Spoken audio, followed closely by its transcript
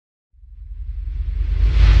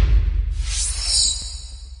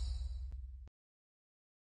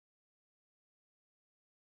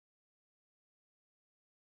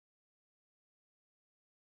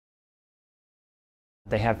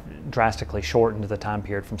They have drastically shortened the time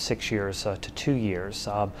period from 6 years to 2 years.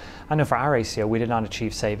 I know for our ACO, we did not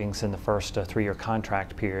achieve savings in the first 3-year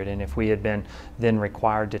contract period, and if we had been then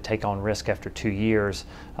required to take on risk after 2 years,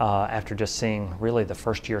 after just seeing really the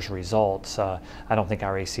first year's results, I don't think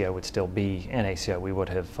our ACO would still be an ACO. We would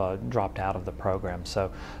have dropped out of the program.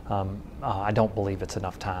 So I don't believe it's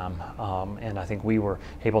enough time, and I think we were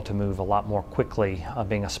able to move a lot more quickly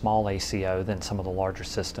being a small ACO than some of the larger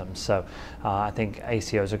systems. So I think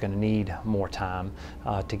ACOs are going to need more time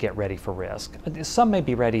to get ready for risk. Some may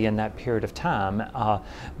be ready in that period of time,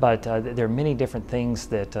 but there are many different things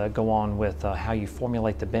that go on with how you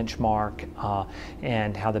formulate the benchmark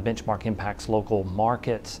and how the benchmark impacts local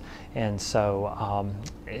markets. And so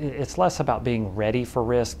it's less about being ready for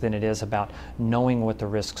risk than it is about knowing what the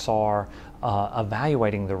risks are,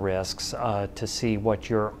 evaluating the risks to see what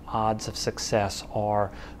your odds of success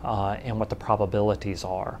are and what the probabilities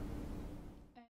are.